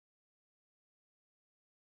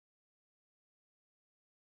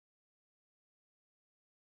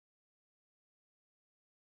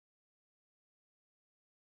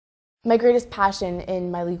My greatest passion in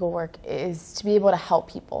my legal work is to be able to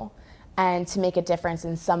help people and to make a difference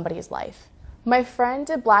in somebody's life. My friend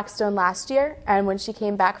did Blackstone last year, and when she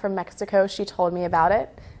came back from Mexico, she told me about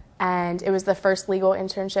it. And it was the first legal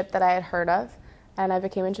internship that I had heard of, and I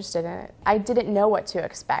became interested in it. I didn't know what to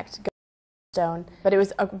expect going to Blackstone, but it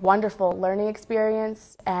was a wonderful learning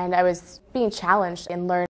experience, and I was being challenged in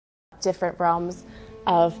learning different realms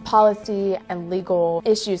of policy and legal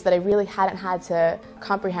issues that I really hadn't had to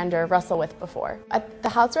comprehend or wrestle with before. At the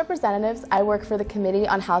House of Representatives, I work for the Committee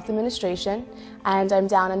on House Administration, and I'm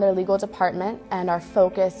down in their legal department, and our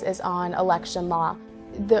focus is on election law.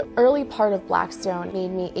 The early part of Blackstone made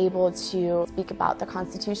me able to speak about the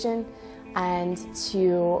Constitution and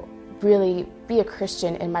to really be a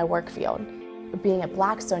Christian in my work field. Being at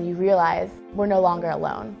Blackstone, you realize we're no longer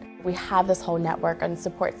alone. We have this whole network and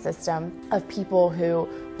support system of people who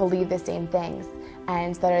believe the same things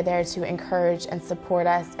and that are there to encourage and support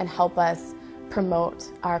us and help us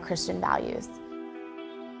promote our Christian values.